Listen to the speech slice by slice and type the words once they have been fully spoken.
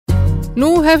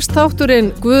Nú hefst þátturinn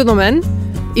Guð og menn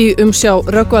í umsjá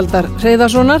Rögnvaldar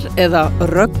Hreiðarssonar eða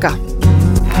Rögga.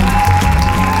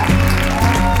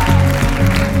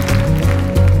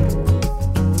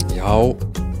 Já,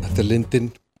 þetta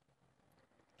Lindin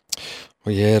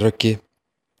og ég Röggi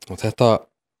og þetta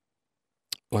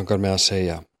langar mig að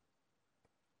segja.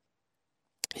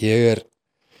 Ég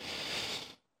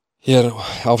er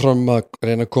áfram að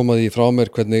reyna að koma því frá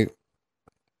mér hvernig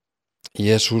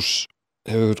Jesús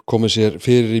hefur komið sér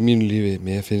fyrir í mínu lífi.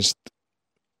 Mér finnst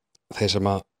þeir sem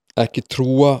að ekki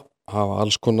trúa hafa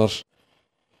alls konar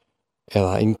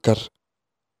eða engar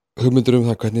hugmyndir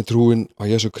það hvernig trúin á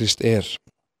Jesú Krist er.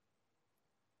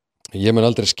 Ég mun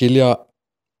aldrei skilja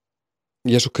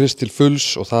Jesú Krist til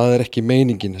fulls og það er ekki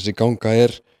meiningin. Þessi ganga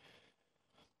er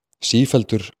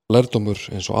sífelldur lærdómur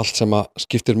eins og allt sem að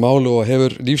skiptir máli og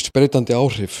hefur lífsbreytandi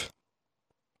áhrif.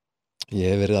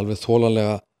 Ég hef verið alveg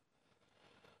þolanlega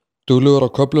duglegur á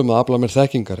köflum að afla mér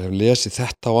þekkingar, hef lesið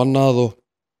þetta og annað og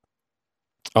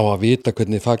á að vita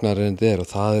hvernig fagnaðarerindið er og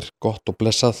það er gott og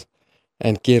blessað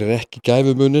en gerir ekki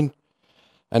gæfumuninn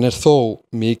en er þó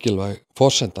mikilvæg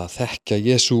forsenda að þekkja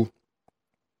Jesú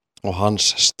og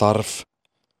hans starf.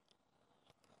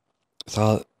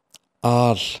 Það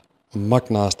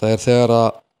magnaðasta er þegar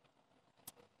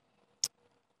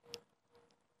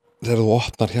þú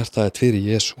opnar hjartaðið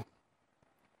fyrir Jesú,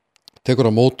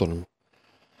 tekur á mótunum,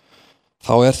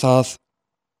 þá er það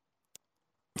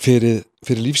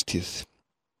fyrir lífstíð,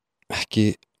 ekki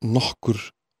nokkur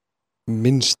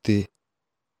minnsti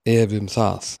efi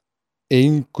það.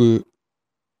 Engu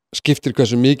skiptir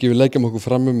hversu mikið við leggjum okkur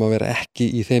fram að vera ekki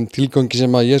í þeim tilgangi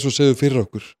sem að Jesús hefur fyrir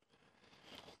okkur.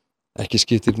 Ekki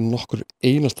skiptir nokkur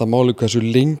einasta máli hversu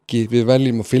lengi við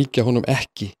veljum að fylgja honum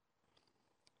ekki.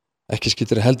 Ekki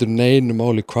skiptir heldur neinu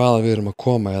máli hvaða við erum að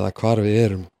koma eða hvar við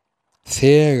erum.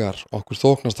 Þegar okkur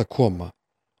þóknast að koma,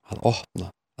 að opna,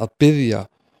 að biðja,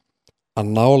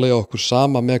 að nálega okkur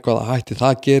sama með hvaða hætti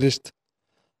það gerist,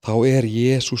 þá er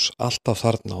Jesús alltaf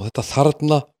þarna og þetta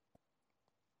þarna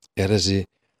er þessi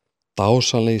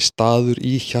dásamlegi staður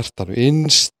í hjartanu,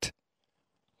 innst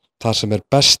þar sem er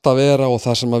best að vera og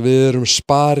þar sem að við erum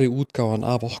spari útgáfan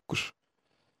af okkur.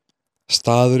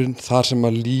 Staðurinn þar sem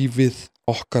að lífið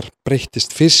okkar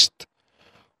breytist fyrst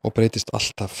og breytist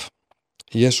alltaf.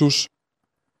 Jesús,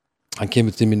 hann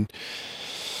kemur til mín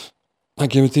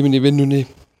í vinnunni,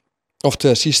 oft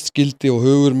þegar síst skildi og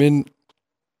hugur minn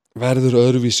verður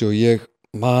öðruvísi og ég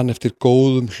man eftir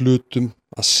góðum hlutum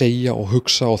að segja og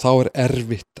hugsa og þá er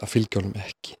erfitt að fylgja honum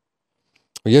ekki.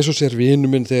 Og Jesús er vinur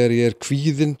minn þegar ég er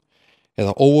kvíðinn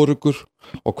eða óöruggur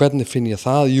og hvernig finn ég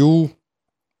það? Jú,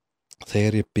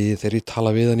 þegar ég bið, þegar ég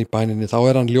tala við hann í bæninni, þá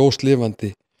er hann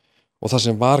ljóslifandi og það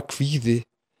sem var kvíði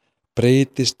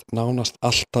breytist nánast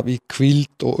alltaf í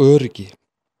hvíld og öryggi.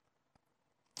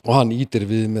 Og hann ýtir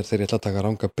við mér þegar ég ætla að taka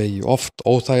ranga beygju, oft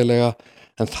óþægilega,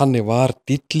 en þannig var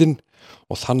dýllinn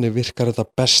og þannig virkar þetta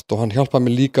best og hann hjálpaði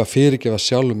mér líka að fyrirgefa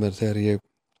sjálfum mér þegar ég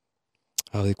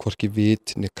hafði hvorki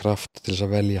vit né kraft til þess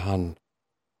að velja hann.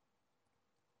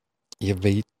 Ég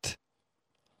veit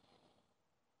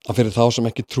að fyrir þá sem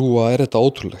ekki trúa er þetta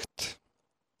ótrúlegt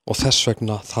og þess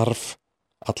vegna þarf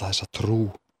alla þessa trú.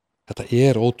 Þetta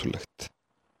er ótrúlegt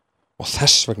og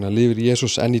þess vegna lifir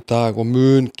Jesús enn í dag og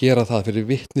mun gera það fyrir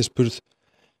vitnisburð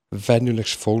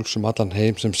venjulegs fólks allan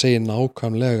heim sem segir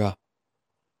nákvæmlega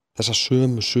þessa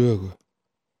sömu sögu.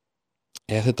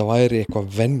 Ef þetta væri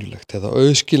eitthvað venjulegt eða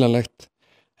auðskiljanlegt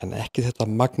en ekki þetta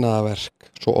magnaða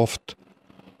verk, svo oft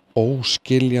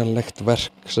óskiljanlegt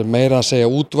verk sem meira að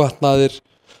segja útvatnaðir,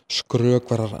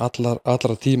 skrökvarar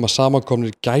allra tíma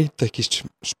samankomnir gætu ekki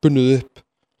spunnuð upp.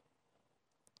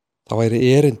 Það væri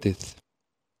erindið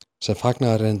sem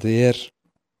fagnaðarerindið er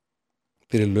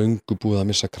fyrir löngu búið að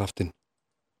missa kraftinn.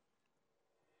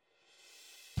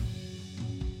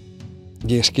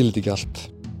 Ég skildi ekki allt,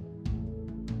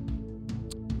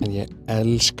 en ég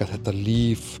elska þetta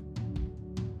líf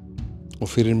og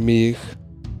fyrir mig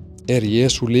er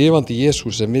Jesú lifandi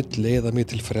Jesú sem vill leiða mig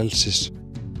til frelsis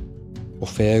og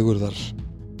fegurðar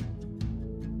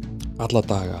alla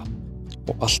daga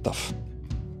og alltaf.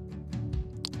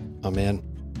 Amen.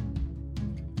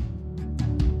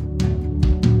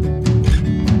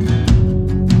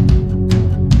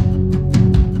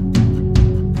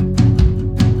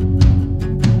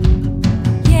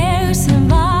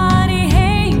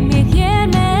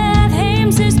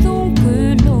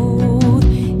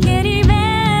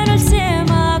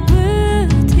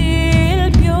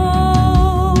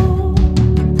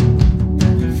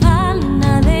 Fann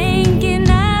að enginn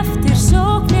eftir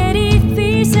sókn er í því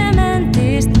sem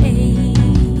endist ei.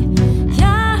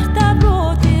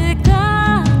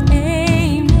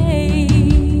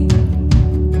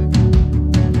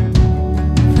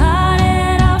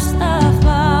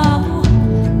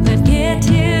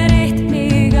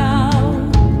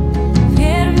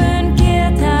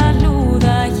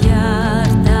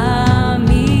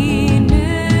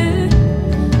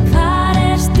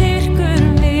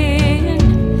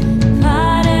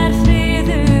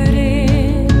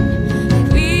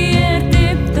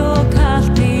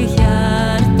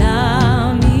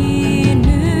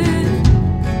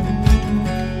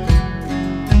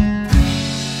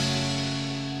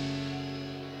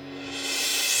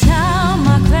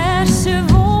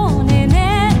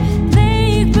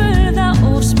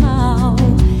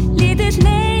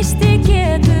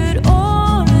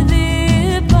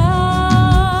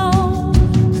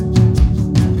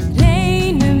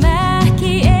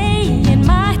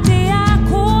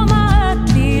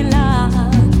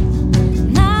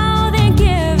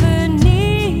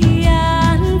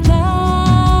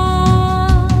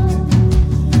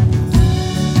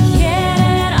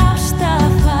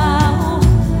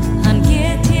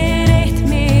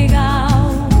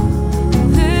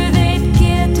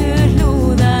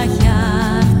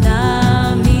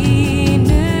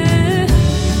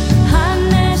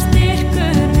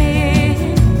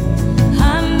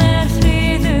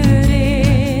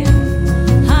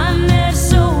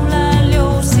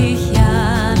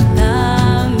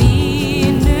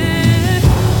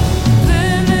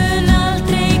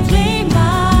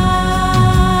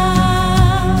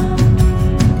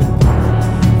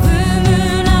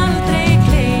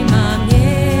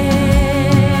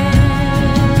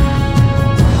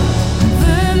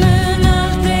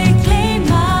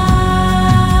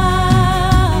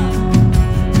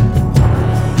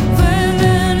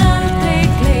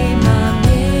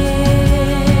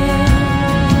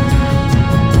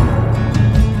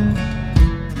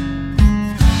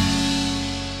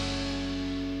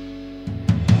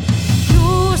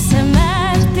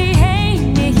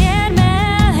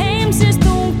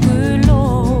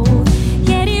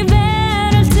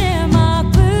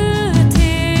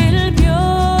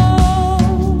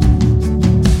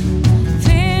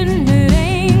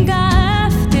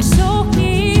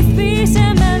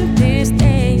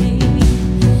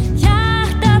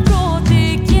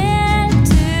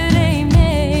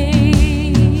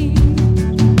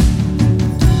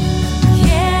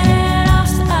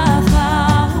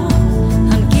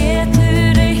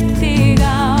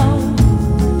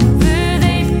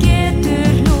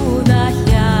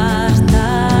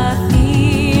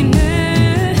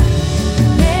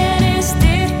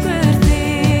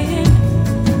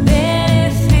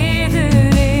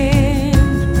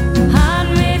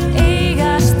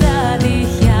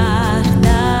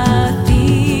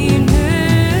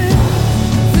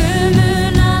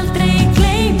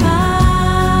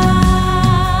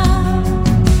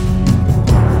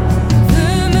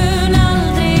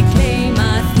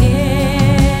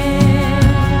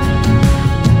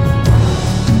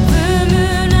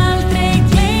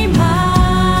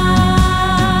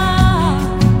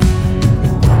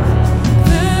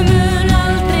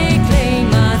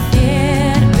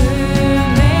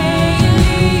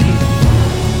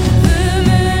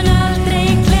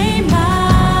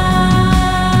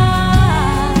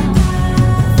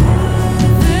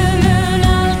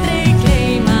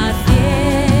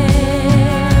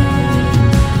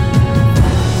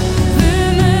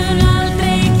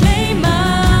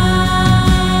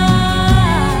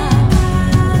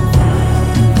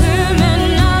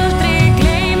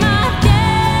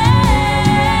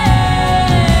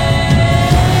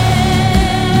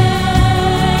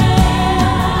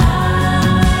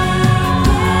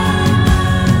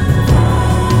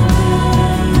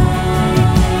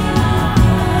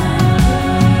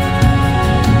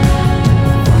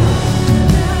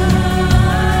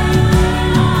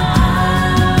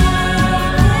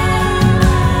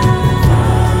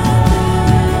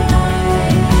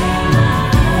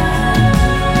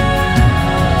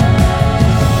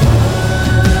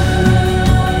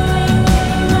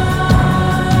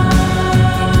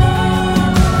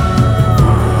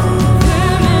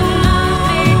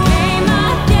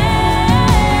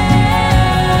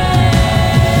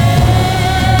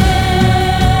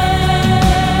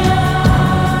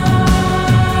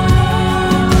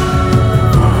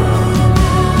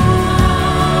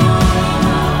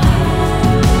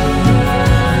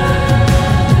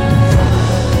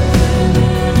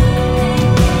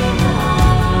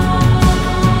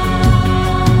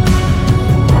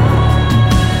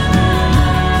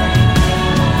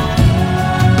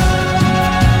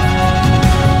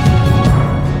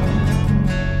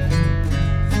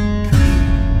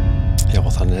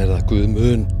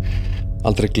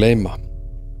 aldrei gleyma.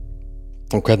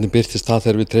 Og hvernig birtist það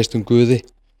þegar við treystum Guði?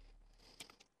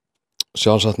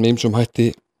 Sjálfsagt með ýmsum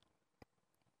hætti,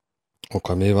 og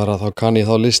hvað mér var að þá kann ég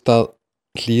þá lista að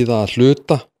hlýða að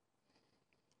hluta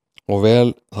og vel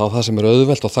þá það sem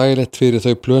auðvelt og þægilegt fyrir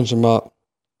þau plön sem að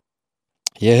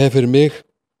ég hef fyrir mig.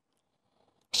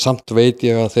 Samt veit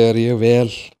ég að þegar ég vel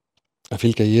að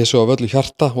fylgja Jesú af öllu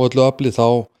hjarta og öllu afli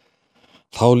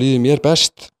þá líður mér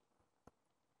best.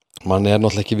 Man er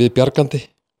náttúrulega ekki viðbjargandi.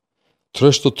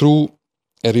 Traust og trú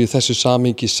eru í þessu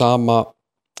samhengi sama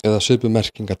eða svipuð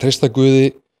merking. Að treysta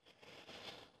Guði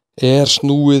er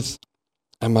snúið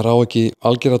en maður á ekki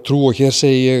algjöra trú, og hér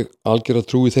segi ég algjöra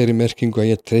trú í þeirri merkingu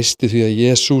að ég treysti því að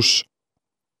Jesús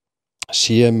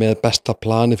sé með besta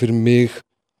plani fyrir mig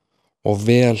og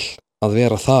vel að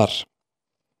vera þar.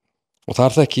 Og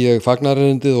þar þekki ég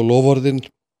fagnaðarerindið og loforðin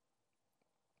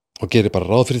og geri bara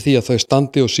ráð fyrir því að þau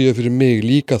standi og séu fyrir mig,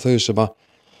 líka þau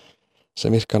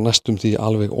sem virka næstum því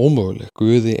alveg ómöguleg.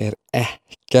 Guði er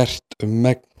ekkert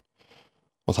megn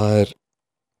og það er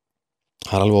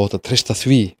alveg ótt að treysta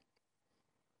því.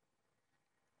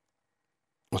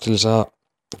 Og til þess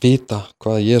að vita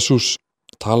hvað Jesús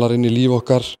talar inn í líf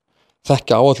okkar,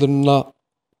 þekkja áætlunina,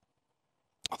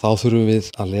 þá þurfum við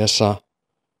að lesa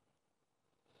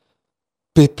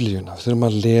Biblíuna. Við þurfum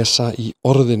að lesa í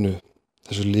orðinu,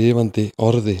 þessu lifandi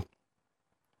orði.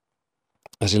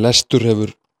 Þessi lestur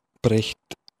hefur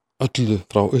breytt öllu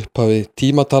frá upphafi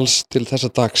tímatals til þessa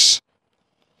dags.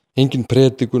 Engin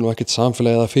predikun og ekkert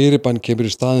samfélag eða fyrirbæn kemur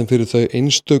í staðinn fyrir þau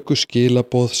einstöku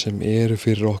skilaboð sem eru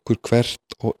fyrir okkur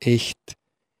hvert og eitt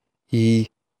í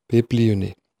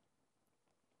Biblíunni.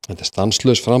 Þetta er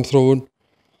stanslaus framþróun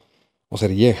og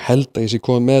þegar ég held að ég sé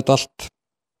komið með þetta allt,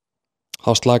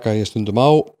 þá slaka ég stundum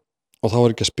á og þá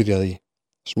er ekki að spyrja því.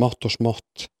 Smátt og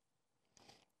smátt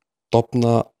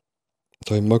dofna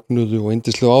þau mögnuðu og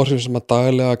yndislegu áhrif sem að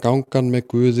daglega gangan með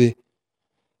Guði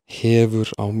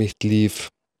hefur á mitt líf.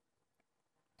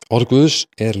 Orð Guðs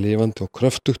er lifandi og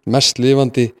kröftugt, mest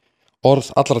lifandi orð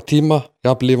allra tíma,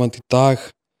 jafn lifandi í dag,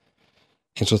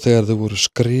 eins og þegar þau voru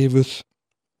skrifuð,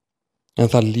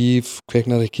 en það líf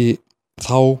kveiknar ekki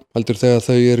þá, heldur þegar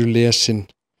þau eru lesin,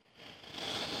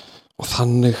 og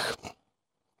þannig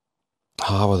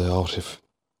hafa þau áhrif.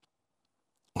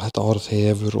 Og þetta orð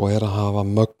hefur og er að hafa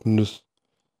mögnuð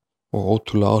og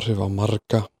ótrúlega áhrif á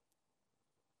marga,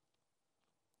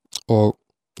 og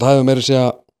það hefur meira að segja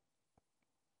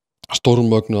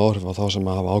stórmögnuð áhrif á þá sem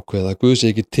að hafa ákveðið að Guð sé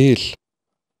ekki til.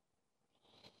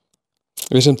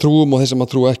 Við sem trúum og þeir sem að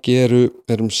trú ekki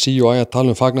erum sí og æ að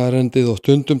tala fagnaðarerindið, og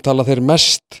stundum tala þeir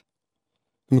mest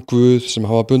Guð sem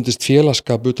hafa bundist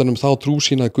félaskap utan þá trú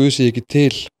sína að Guð sé ekki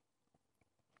til.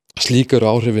 Slík eru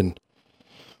áhrifin.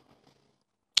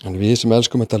 En við sem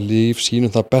elskum þetta líf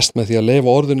sýnum það best með því að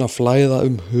leyfa orðinu að flæða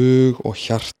hug og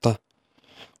hjarta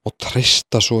og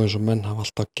treysta svo eins og menn hafa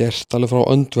alltaf gert alveg frá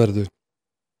öndverðu.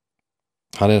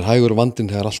 Hann er hægur vandinn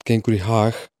þegar allt gengur í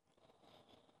hag,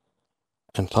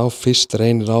 en þá fyrst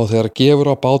reynir á þegar gefur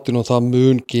á bátinn, og það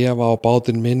mun gefa á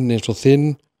bátinn minn eins og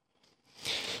þinn,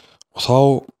 og þá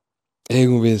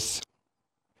eigum við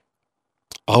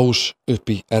ás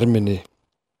upp í erminni,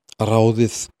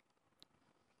 ráðið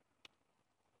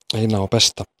eina og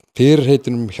besta,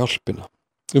 fyrirheitin hjálpina,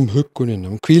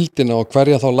 huggunina, hvíldina og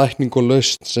hverja þá lækning og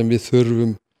lausn sem við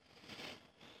þurfum,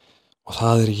 og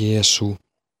það er Jesú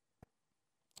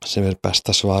sem er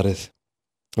besta svarið.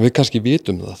 Og við kannski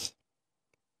vitum það,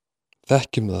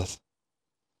 þekkjum það,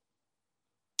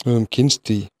 höfum kynnst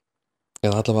því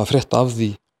eða allavega frétt af því,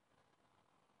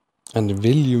 en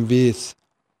viljum við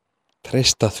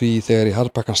treysta því þegar í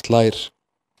harðbakkan slær?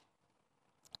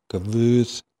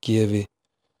 Guð gefi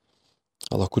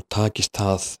að okkur takist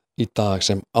það í dag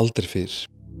sem aldrei fyrr.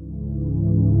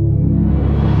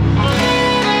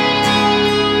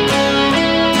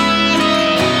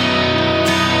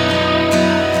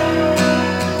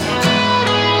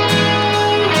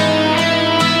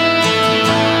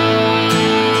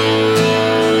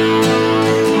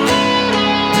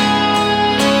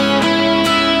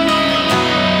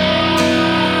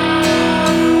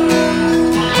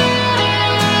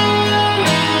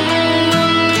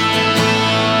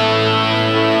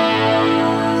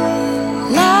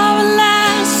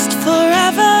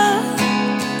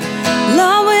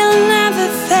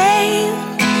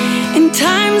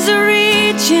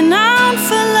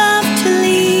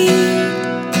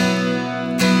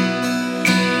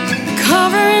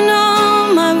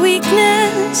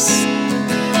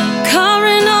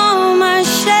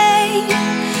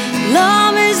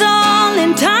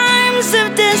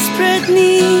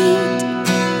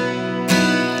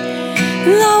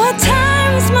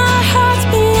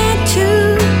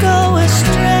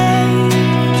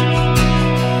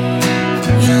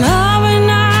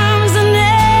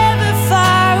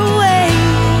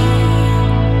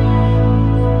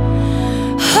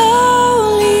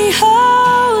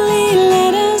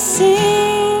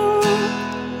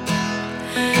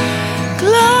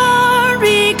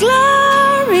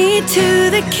 to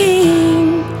the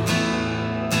King.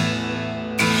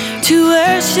 To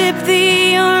worship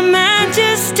thee, your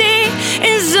majesty,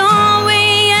 is all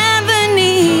we ever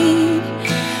need.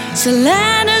 So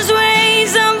let us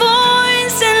raise our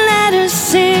voice and let us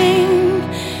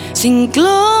sing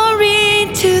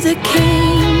glory to the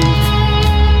King.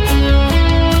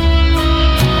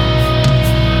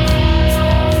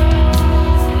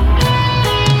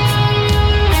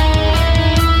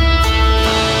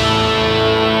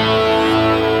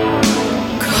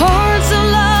 Chords of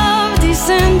love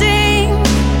descending,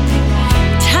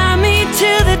 tie me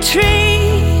to the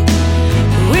tree,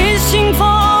 wishing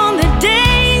for the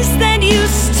days that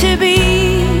used to be.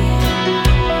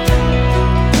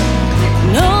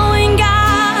 Knowing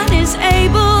God is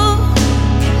able,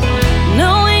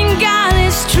 knowing God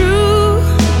is true,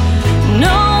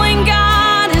 knowing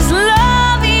God is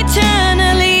love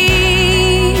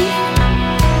eternally.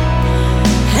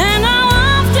 And how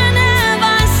often have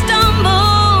I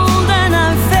stumbled and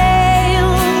I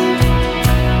failed,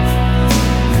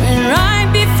 and right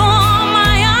before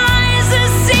my eyes I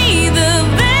see the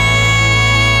veil.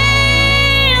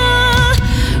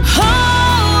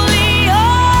 Holy,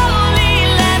 holy,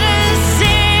 let us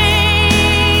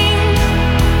sing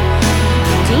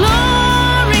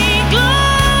glory,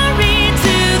 glory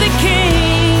to the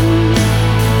King.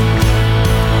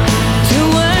 To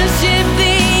worship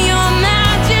thee, your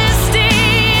majesty,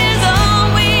 is all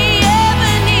we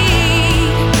ever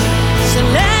need. So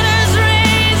let us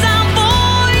raise our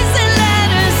voice and let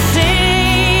us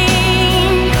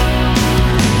sing.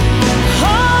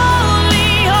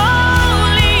 Holy,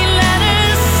 holy, let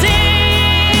us sing glory,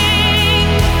 glory to the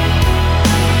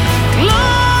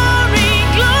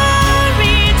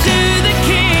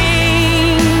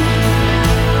King.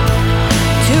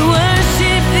 To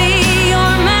worship thee,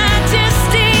 your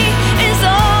majesty, is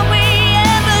all we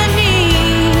ever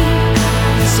need.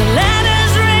 So let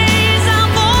us raise our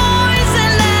voice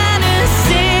and let us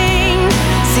sing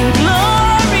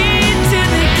glory to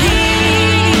the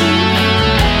King.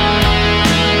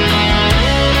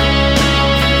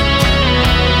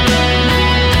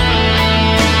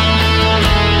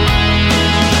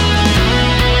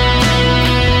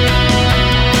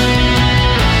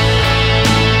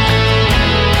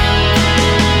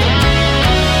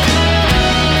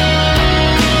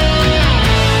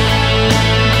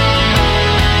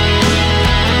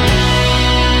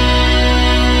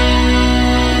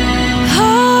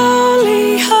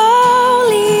 Holy,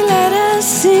 holy, let us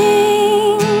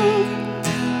sing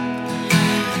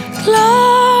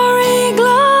glory,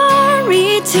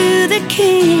 glory to the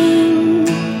King.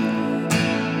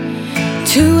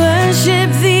 To worship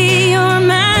thee, your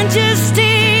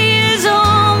majesty, is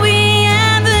all we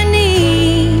ever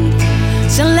need.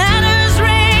 So let us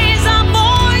raise our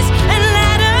voice and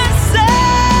let us sing.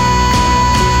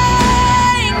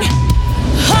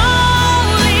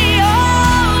 Holy,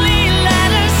 holy,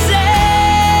 let us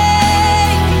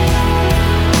sing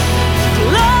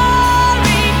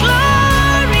glory,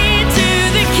 glory to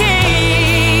the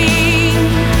King.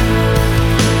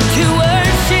 To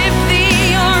worship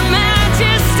thee, your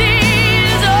majesty,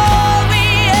 is all we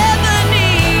ever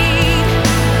need.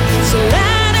 So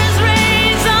let us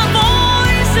raise our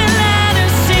voice and let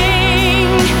us sing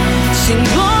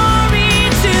glory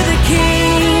to the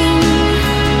King.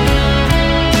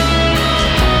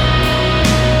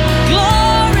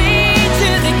 Glory to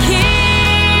the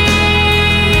King.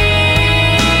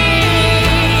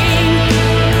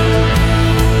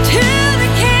 To the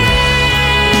King.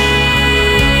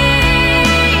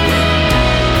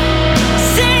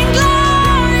 Sing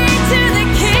glory to the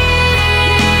King.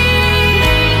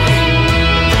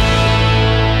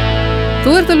 Þú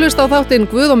ert að hlusta á þáttinn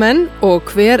Guð og menn og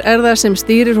hver er það sem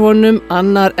stýrir honum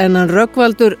annar en hann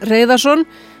Rögnvaldur Hreiðarsson.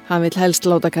 Hann vill helst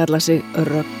láta kalla sig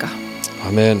Rögga.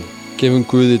 Amen, gefum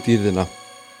Guði dýrðina.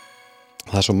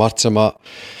 Það er svo margt sem að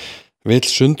vill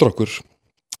sundra okkur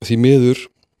því miður,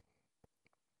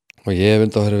 og ég hef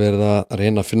undanfarið verið að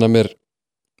reyna að finna mér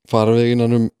farveg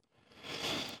innan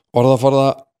orðaforða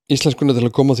íslenskunni til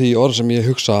að koma því í orð sem ég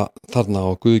hugsa þarna,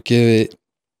 og Guð gefi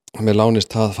mér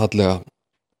lánist það fallega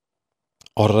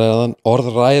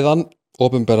orðræðan,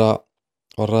 opinbera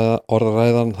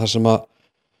orðræðan, þar sem að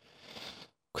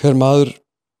hver maður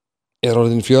er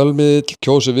orðin fjölmiðill,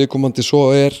 kjósi viðkomandi svo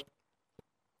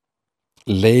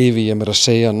leyfi ég mér að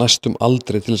segja næstum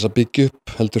aldrei til þess að byggja upp,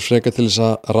 heldur frekar til þess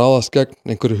að ráðast gegn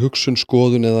einhverju hugsun,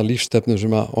 skoðun eða lífstefnu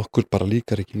sem að okkur bara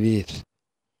líkar ekki við.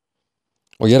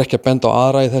 Og ég er ekki að benda á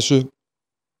aðra í þessu,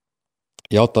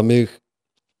 játa mig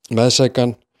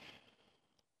meðsekan,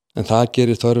 en það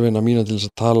gerir þörfina mína til þess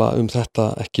að tala þetta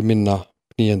ekki minna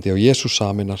knýjandi á Jesús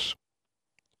saminar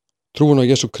Trúin á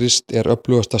Jesú Krist er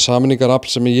öflugasta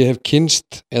sameiningarafl sem ég hef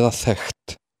kynst eða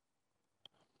þekkt.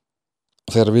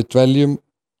 Og þegar við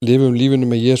lifum lífinu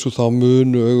með Jesú þá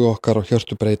munu augu okkar og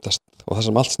hjörtu breytast. Og það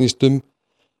sem allt snýst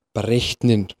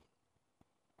breytnin.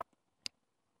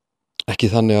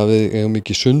 Ekki þannig að við eigum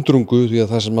ekki sundrungu, því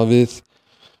að það sem að við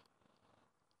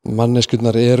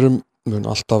manneskjurnar mun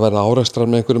alltaf verða árekstrar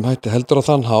með einhverjum hætti, heldur á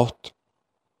þann hátt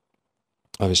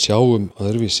að við sjáum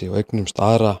öðruvísi og eignumst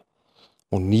aðra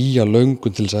og nýja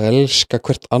löngun til þess að elska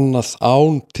hvert annað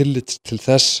án tillits til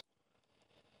þess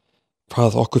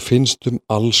hvað okkur finnst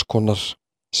alls konar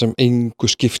sem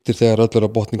engu skiptir þegar öll á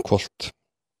botninn hvolft.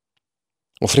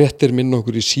 Og fréttir minna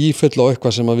okkur í sífellu á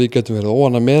eitthvað sem að við getum verið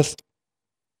óana með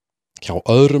hjá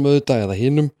öðrum auðvitað eða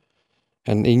hinum,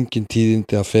 en engin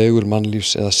tíðindi af fegur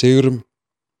mannlífs eða sigurum,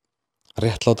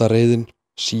 réttláta reiðin,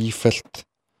 sífellt,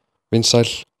 vinsæl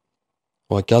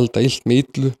og að gjalda illt með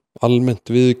illu, almennt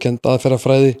viðurkennd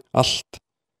aðferðafræði, allt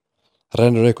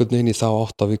rennur einhvern veginn í þá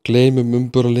átt að við gleymum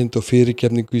umburðarlyndi og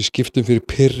fyrirgefningu í skiptum fyrir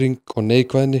pirring og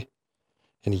neikvæðni,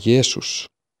 en Jesús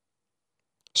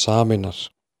sameinar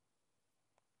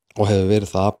og hefur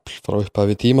verið það afl frá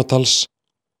upphafi tímatals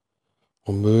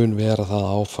og mun vera það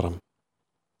áfram.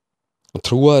 Og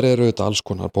trúaðir eru auðvitað alls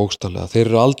konar bókstaflega. Þeir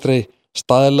eru aldrei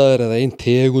staðlaðir eða ein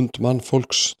tegund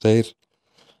mannfólks. Þeir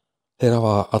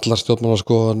hafa allar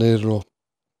stjórnmálaskoðanir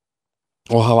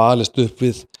og hafa alist upp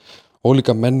við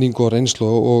ólíka menningu og reynslu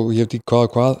og ég veit ekki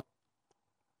hvað.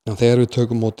 En þegar við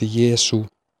tökum móti Jesú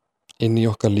inn í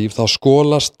okkar líf þá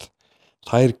skolast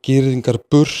þær girðingar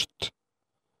burt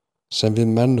sem við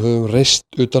menn höfum reist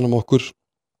utan okkur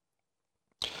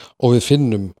og við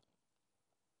finnum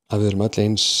að við erum öll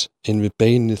eins inn við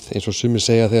beinið, eins og sumir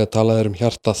segja þegar talað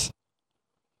hjartað.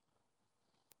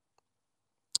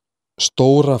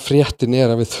 Stóra fréttin er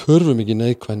að við þurfum ekki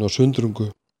neikvæðni og sundrungu.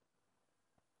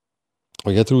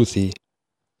 Og ég trúi því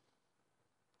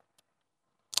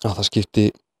að það skipti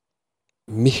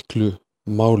miklu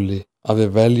máli að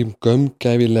við veljum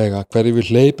gaumgæfilega hverju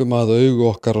við hleypum að augu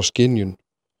okkar og skynjun.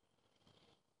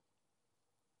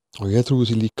 Og ég trúi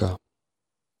því líka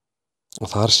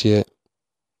að þar sé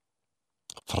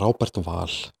frábært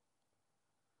val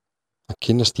að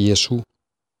kynnast Jesú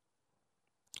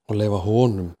og leyfa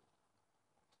honum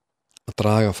að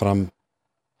draga fram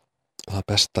það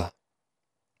besta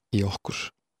í okkur.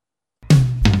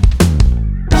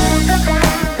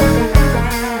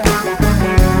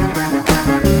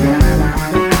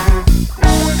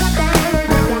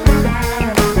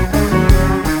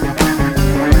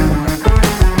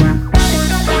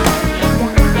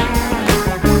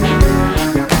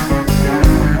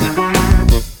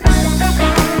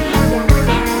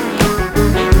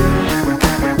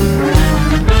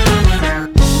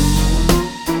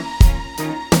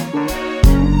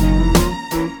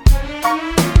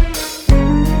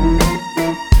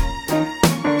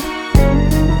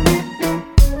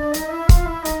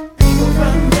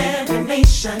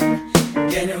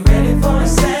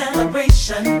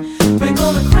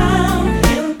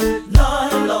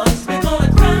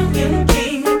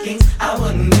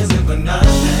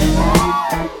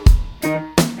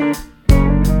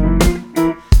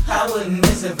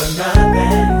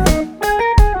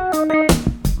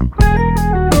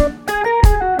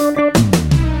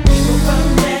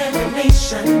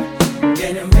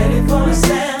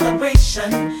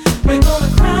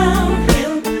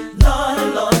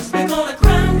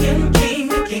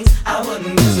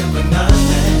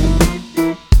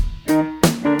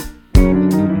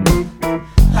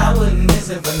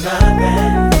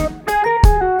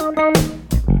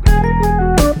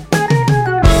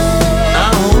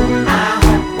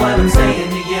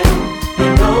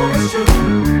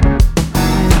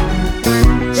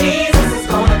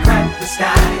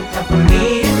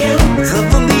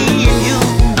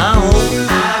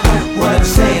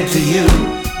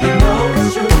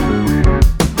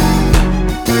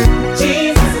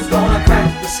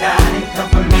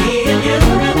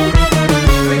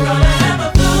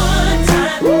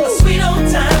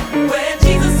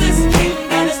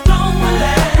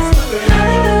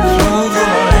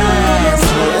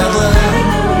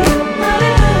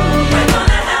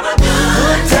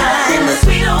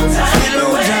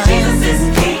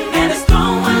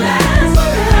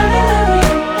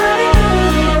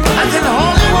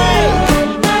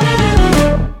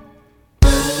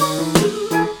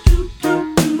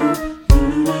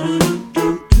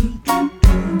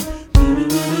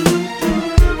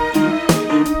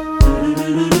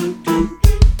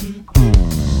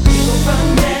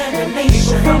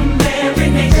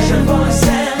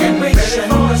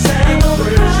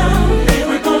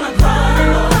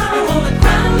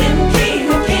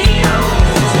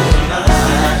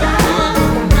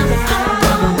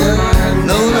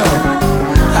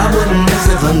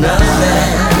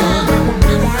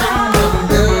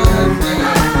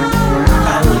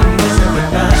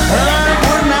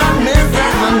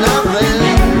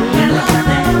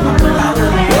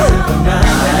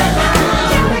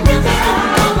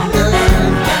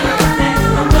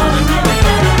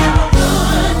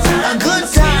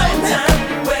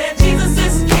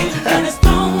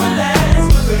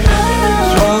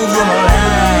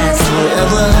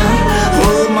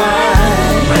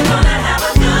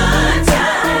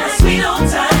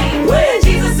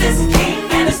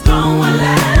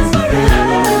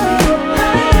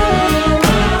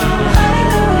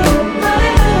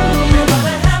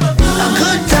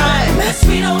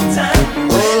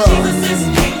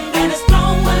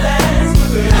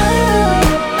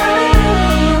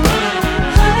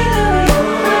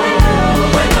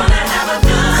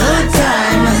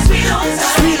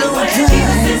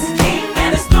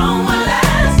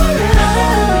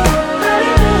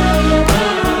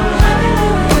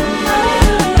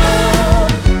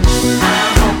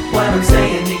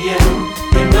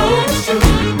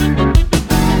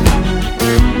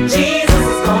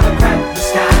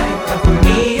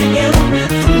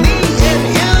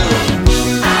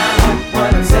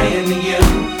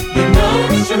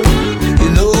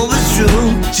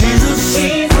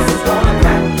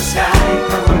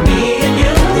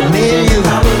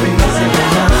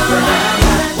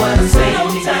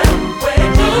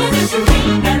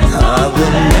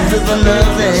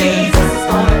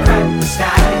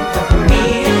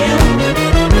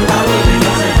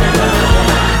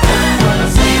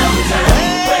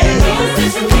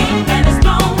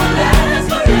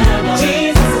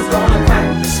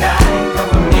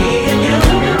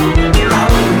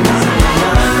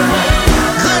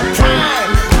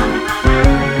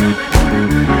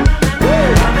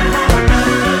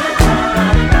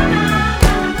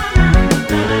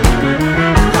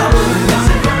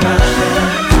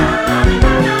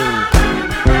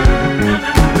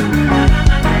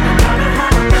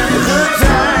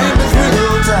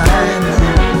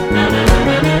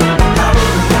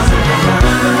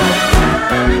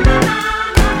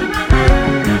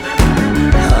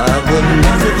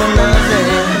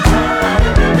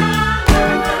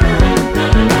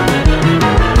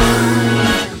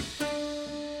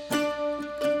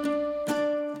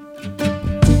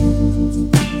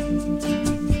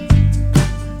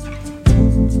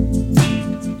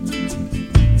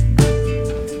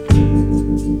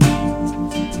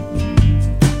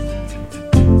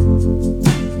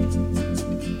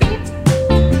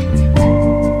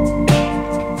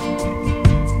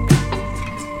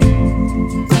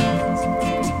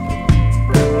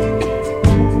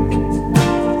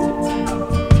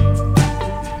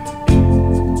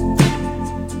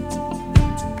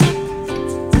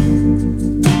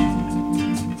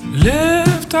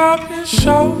 up your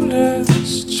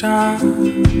shoulders, child.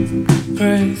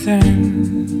 Breathe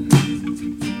in.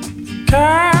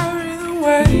 Carry the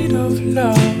weight of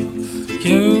love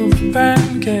you've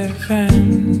been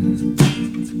given.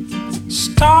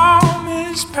 Storm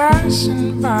is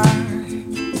passing by,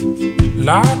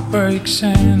 light breaks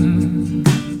in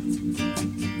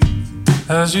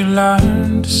as you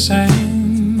learn to sing.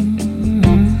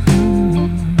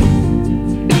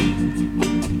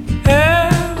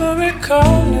 Every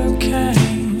color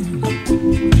can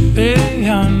be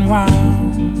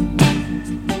unwound,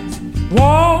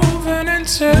 woven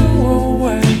into a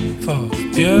wave of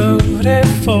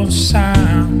beautiful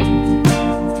sound.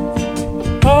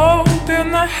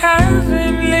 Open the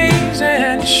heavenlies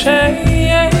and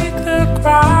shake the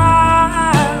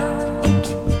ground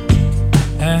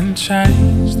and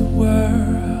change the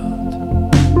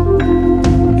world.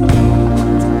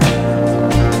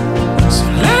 So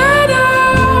let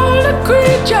all the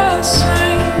creatures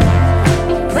sing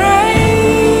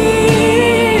praises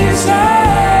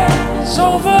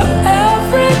over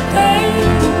everything.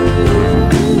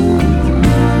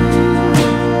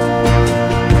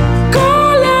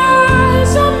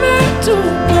 Colors are meant to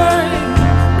bring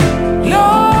glory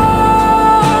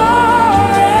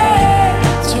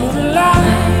to the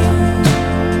light.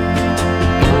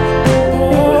 Oh,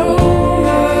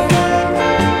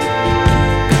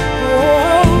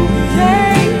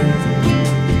 yeah.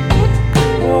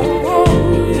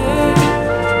 Oh, yeah.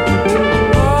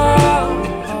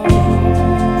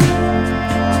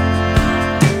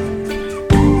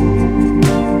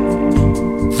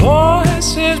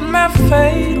 Voices may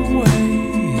fade away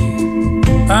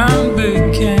and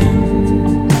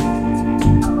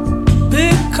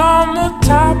become a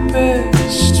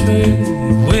tapestry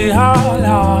we all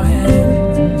are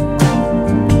in.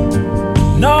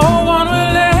 No one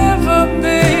will ever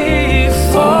be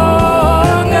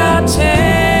forgotten.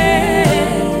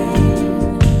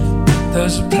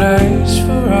 There's a place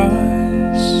for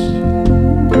us.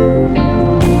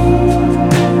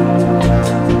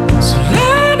 So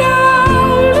let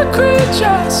all the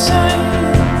creatures sing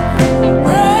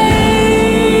praises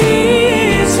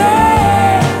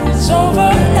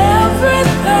over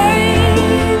everything.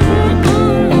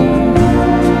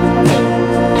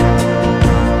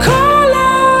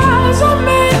 Colors are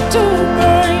made to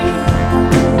bring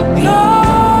glory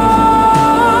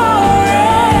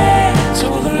to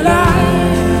the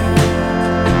light.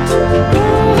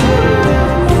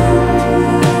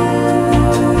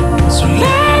 So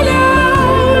let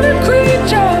all the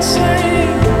creatures sing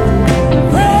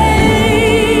praises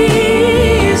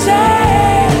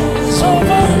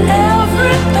over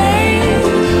everything.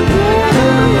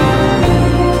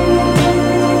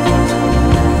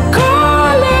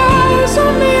 Colors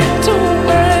are meant to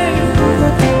bring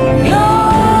glory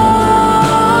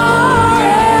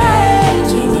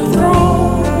to the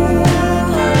throne.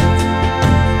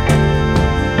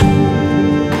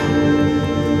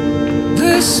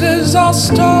 This is our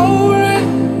story.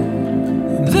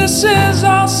 This is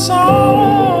our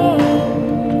song.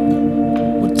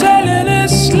 We're telling it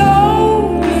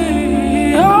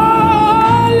slowly,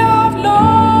 all love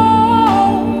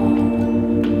long,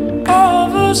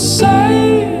 of a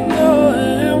Savior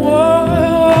and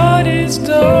what He's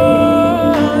done.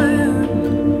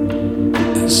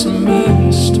 It's a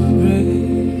mystery.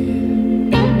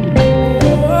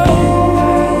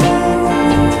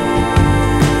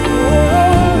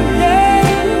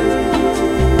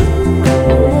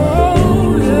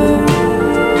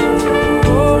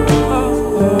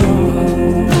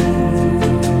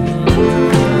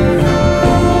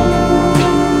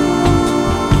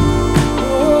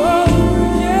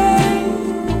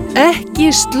 Ekki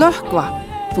slökkva.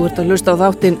 Þú ert að hlusta á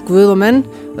þáttinn Guð og menn.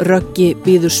 Röggi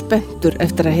bíður spenntur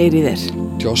eftir að heyri þér.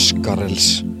 Josh Garrels,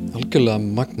 algjörlega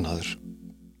magnaður.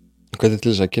 Hvernig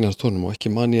til þess að kynast honum og ekki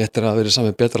man ég eftir að vera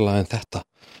samið betra lag en þetta.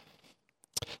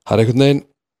 Það einhvern veginn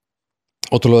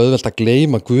ótrúlega auðvelt að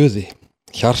gleyma Guði.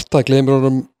 Hjartað gleymir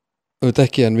honum auðvitað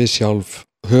ekki en við sjálf.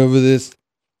 Höfuðið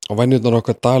og venjurnar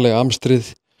okkar daglega amstrið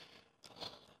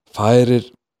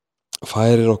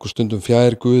færir okkur stundum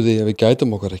fjær Guði ef við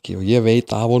gætum okkar ekki og ég veit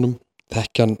af honum,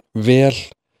 þekki hann vel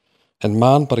en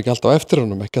man bara ekki alltaf eftir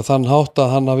honum, ekki að þann hátt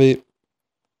að hann hafi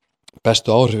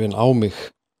bestu áhrifin á mig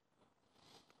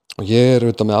og ég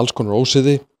auðvitað með alls konar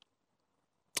ósiði,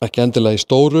 ekki endilega í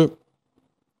stóru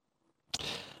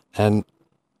en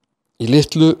í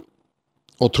litlu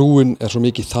og trúin svo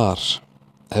mikið þar,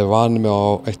 hef vanið mig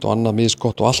á eitt og annað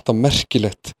misgott og alltaf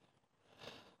merkilegt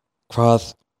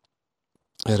hvað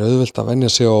auðvelt að venja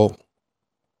sig á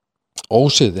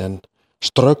ósiði en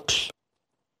ströggl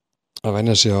að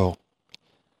venja sig á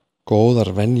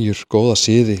góðar venjur, góða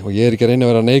siði og ég er ekki að reyna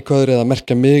að vera neikvæður eða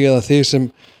merkja mig eða þig sem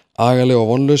agaleg og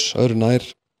vonlaus, öðru nær,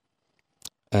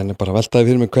 en bara veltaði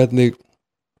fyrir mig hvernig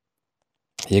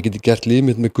ég geti gert líf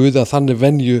mitt með Guði að þannig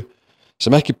venju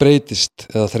sem ekki breytist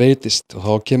eða þreytist, og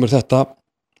þá kemur þetta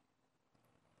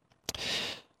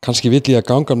kannski vill ég að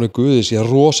ganga með Guði sé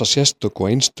rosa sérstök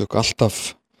og einstök,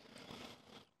 alltaf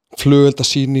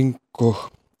flugeldasýning og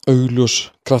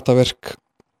augljós kraftaverk,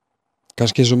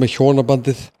 kannski eins og með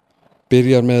hjónabandið,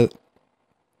 byrjar með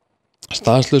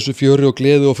stanslausu fjöri og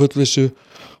gleði og fullvissu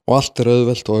og allt er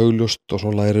auðvelt og augljóst, og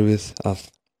svo lærum við að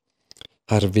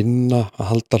það er vinna að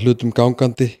halda hlutum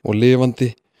gangandi og lifandi,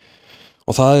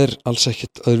 og það er alls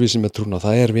ekkert öðruvísi með trúna.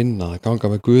 Það er vinna að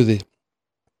ganga með Guði,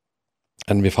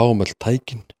 en við fáum öll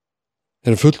tækin,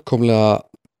 erum fullkomlega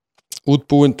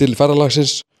útbúin til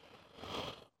ferðalagsins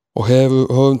og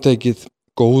höfum tekið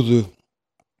góðu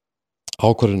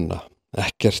ákvörðunina.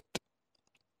 Ekkert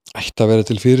ætti að vera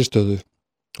til fyrirstöðu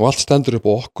og allt stendur upp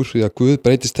á okkur, því að Guð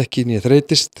breytist ekki né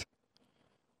þreytist,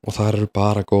 og það eru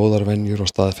bara góðar venjur og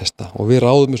staðfesta, og við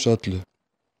ráðum þessu öllu,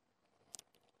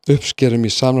 uppskerum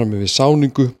í samræmi við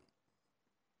sáningu,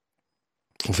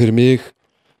 og fyrir mig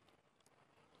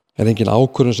er engin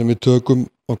ákvörðun sem við tökum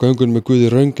á göngunum með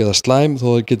Guði röng eða slæm,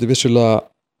 þó það geti vissulega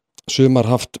sumar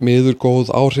haft miður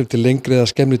góð áhrif til lengri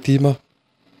eða skemmri tíma,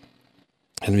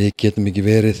 en við getum ekki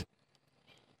verið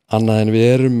annað en við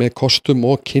erum með kostum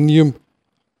og kynjum,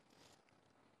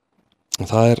 og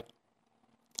það er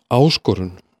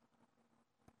áskorun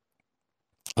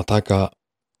að taka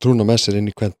trúna með sér inn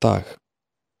í hvern dag.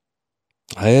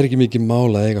 Það er ekki mikið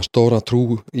mál að eiga stóra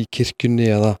trú í kirkjunni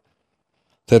eða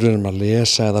þegar við erum að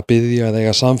lesa eða biðja eða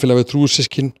eiga samfélag við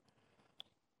trúsyskin,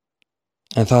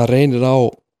 en það reynir á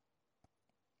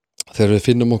þegar við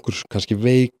finnum okkur kannski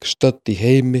veik stödd í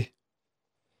heimi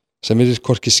sem virðist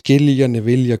hvorki skilja né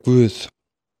vilja Guð.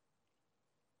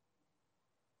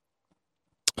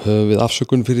 Höfum við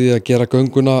afsökun fyrir því að gera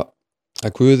gönguna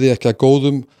að Guði ekki að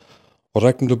góðum og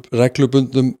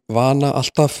reglubundnum vana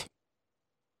alltaf?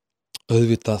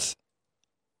 Auðvitað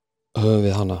höfum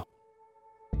við hana.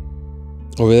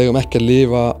 Og við eigum ekki að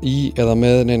lifa í eða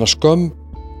með neina skömm,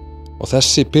 og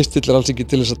þessi pistill er alls ekki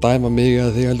til þess að dæma mig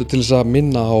eða þig, heldur til þess að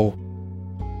minna á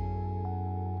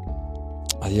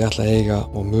að ég ætla að eiga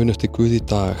og muna eftir Guð í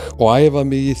dag og æfa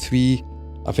mig í því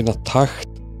að finna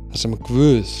takt þar sem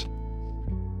Guð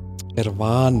er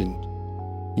vaninn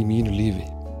í mínu lífi.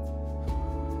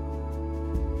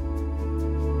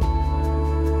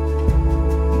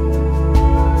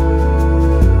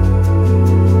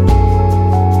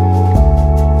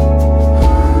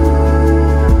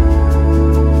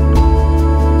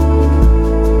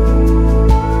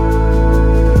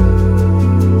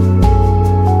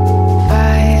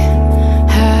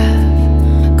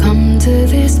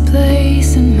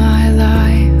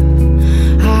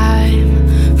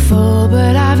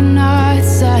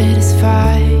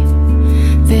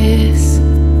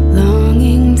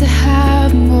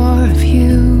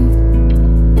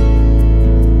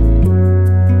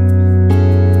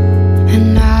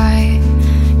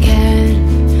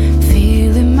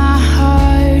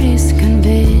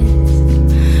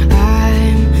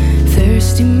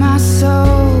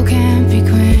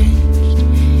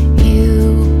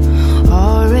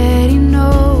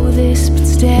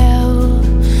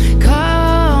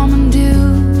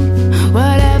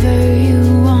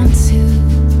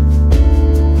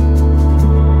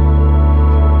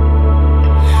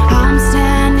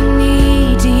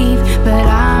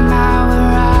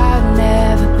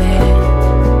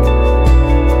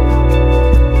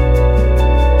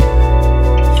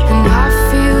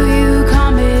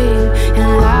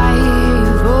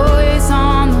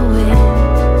 On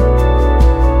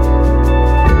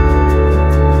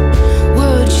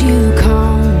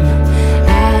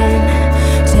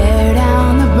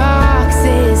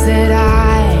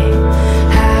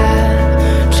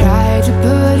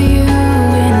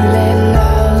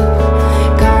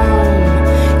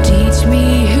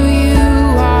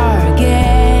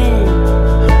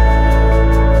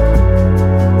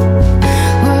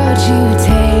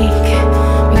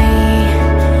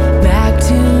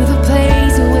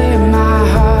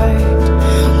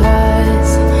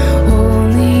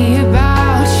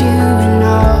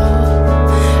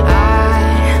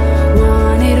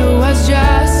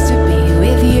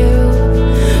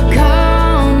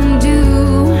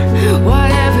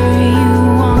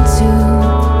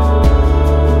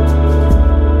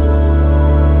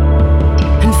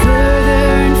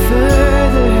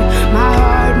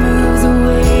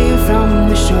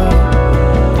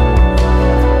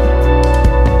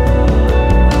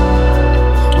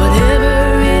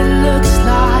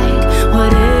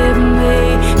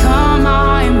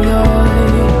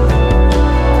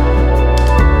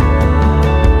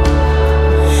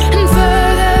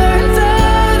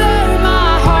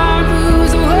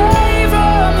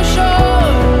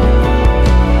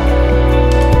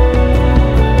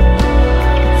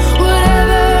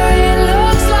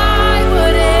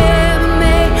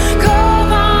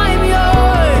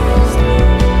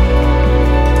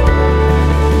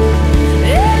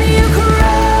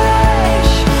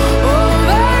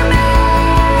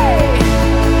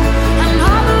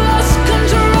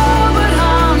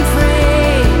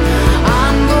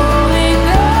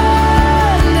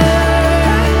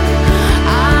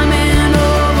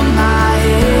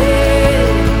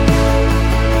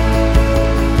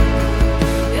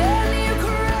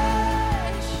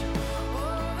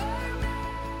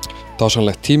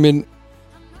dásanlegt tíminn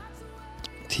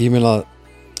að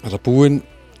er að búinn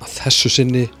að þessu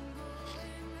sinni.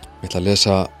 Ég ætla að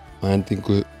lesa að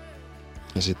endingu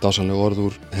þessi dásanlegu orð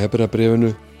úr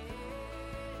Hebreabréfinu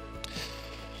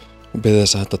og biðja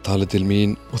þess að þetta tali til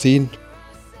mín og þín.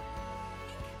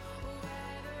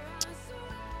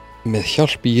 Með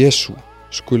hjálp Jesú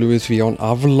skulum við því án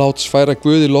afláts færa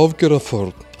Guði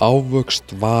lofgjörðarfórn,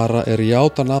 ávöxt vara er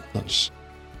játa nafn hans.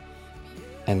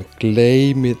 En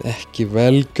gleymið ekki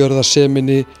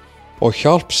velgjörðarseminni og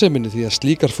hjálpseminni því að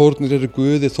slíkar fórnir eru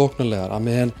Guði þóknanlegar.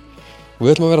 Amen. Og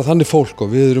við ætlum að vera þannig fólk og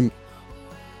við erum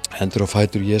hendur og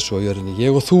fætur Jesú á jörðinni,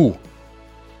 ég og þú.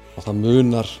 Og það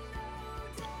munar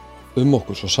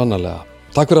okkur svo sannarlega.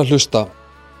 Takk fyrir að hlusta.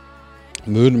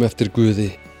 Munum eftir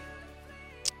Guði.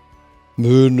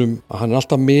 Munum að hann er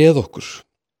alltaf með okkur.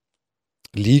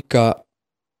 Líka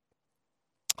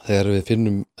þegar við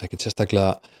finnum ekkert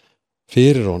sérstaklega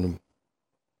fyrir honum.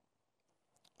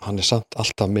 Hann er samt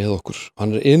alltaf með okkur.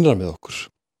 Hann er innra með okkur.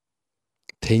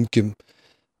 Tengjum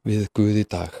við Guð í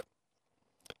dag.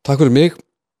 Takk fyrir mig.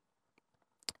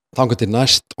 Þangað til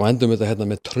næst og endum þetta hérna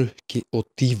með trukki og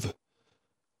dífu.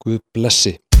 Guð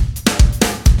blessi.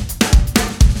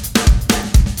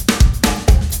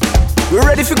 We're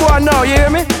ready for go on now, you hear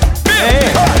me?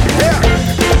 Hey.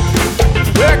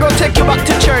 We're gonna take you back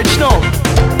to church now.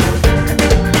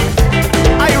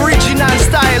 Original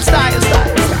style.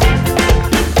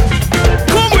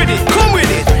 Come with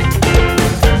it.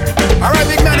 Alright,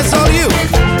 big man, it's all you.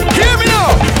 Hear me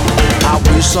now. I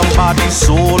wish somebody's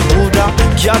soul would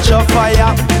catch a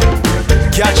fire.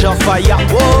 Catch a fire,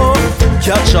 whoa,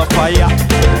 catch a fire.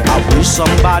 I wish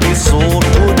somebody's soul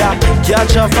would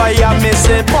catch a fire. Me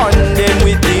say burn them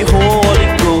with the Holy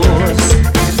Ghost.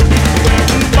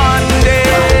 Burn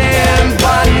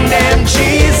them,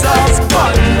 Jesus.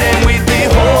 Burn them with the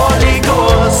Holy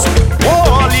Ghost.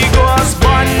 Holy Ghost,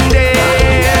 burn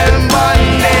them,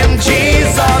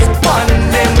 Jesus. Burn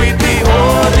them with the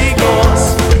Holy Ghost.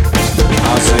 I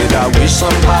said I wish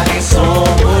somebody's soul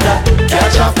would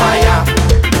catch a fire.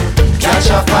 Catch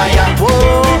a fire,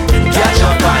 whoa, catch a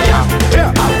fire.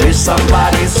 I wish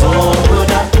somebody's soul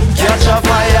would catch a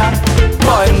fire.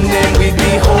 Burn them with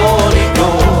the Holy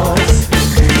Ghost.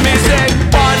 Me say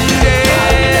burn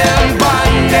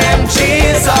them,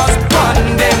 Jesus. Burn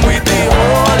them with the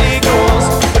Holy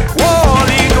Ghost.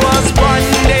 Holy Ghost, burn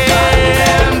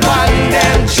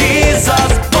them,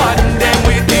 Jesus. Burn them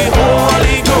with the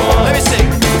Holy Ghost. Let me sing.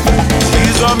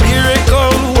 He's a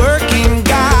miracle working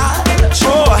God.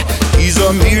 He's a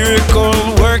miracle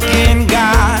working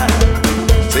God.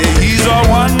 Say he's a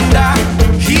wonder.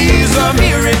 He's a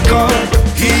miracle.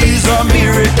 He's a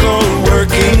miracle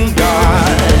working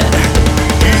God.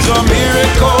 He's a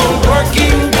miracle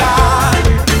working God.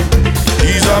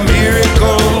 He's a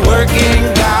miracle working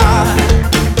God.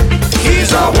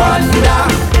 He's a wonder.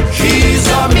 He's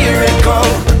a miracle.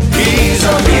 He's a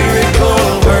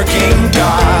miracle working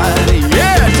God.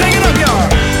 Yeah, take it up, y'all.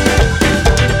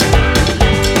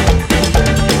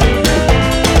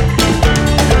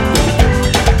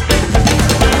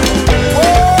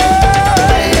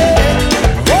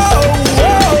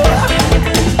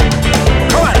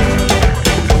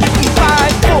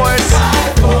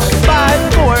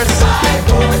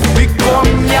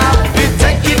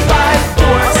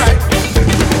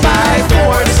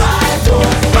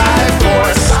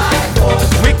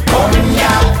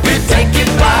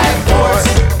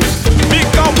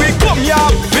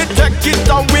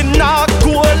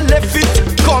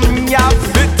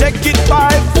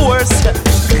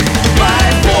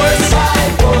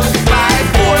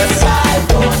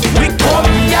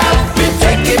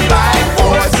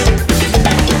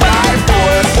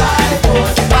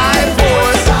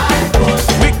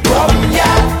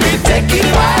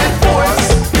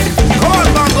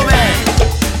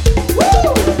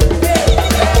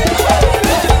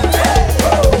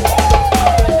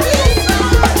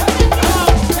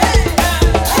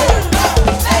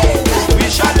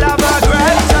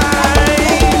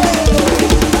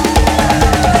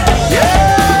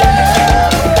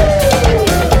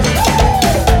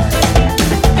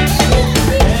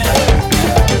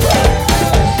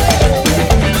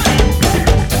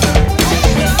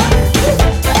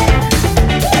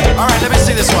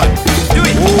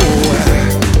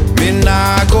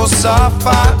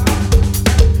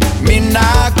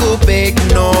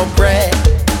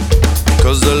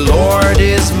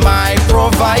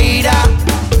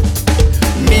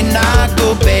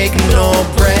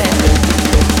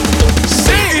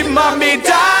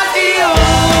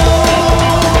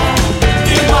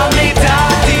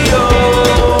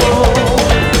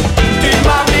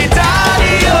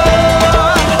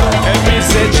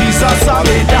 Jesus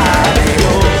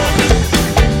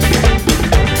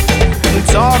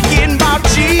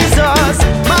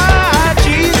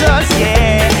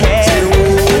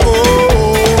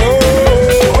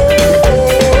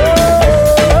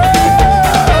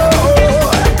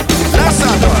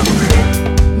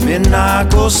not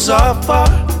go suffer,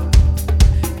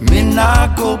 me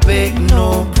not go beg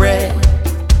no bread.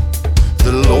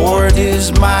 The Lord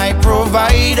is my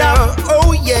provider,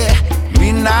 oh yeah,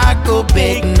 me not go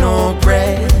beg no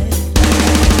bread.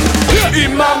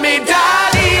 Mommy,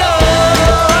 daddy, oh,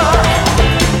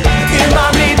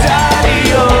 mommy,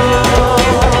 daddy, oh,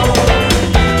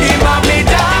 mommy,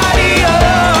 daddy,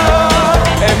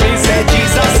 oh, and me say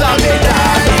Jesus, I'm me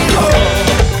daddy, oh.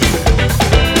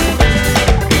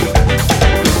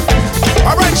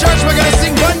 All right, church, we're gonna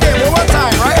sing one day, one more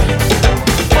time, right?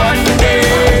 Bonding,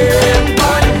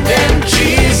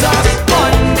 Jesus,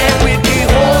 bonding with the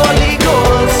Holy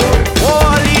Ghost,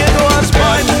 Holy Ghost,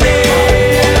 bonding,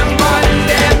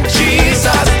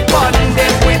 Jesus,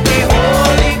 bonding with the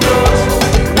Holy Ghost,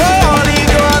 Holy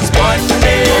Ghost,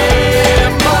 bonding,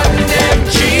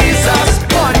 Jesus,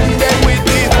 bonding with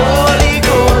the Holy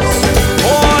Ghost,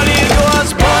 Holy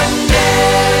Ghost, bonding.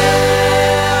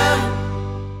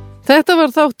 Þetta var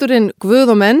þátturinn Guð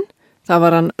og menn. Það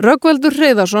var hann Rögnvaldur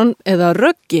Hreiðarsson eða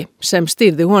Röggi sem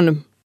stýrði honum.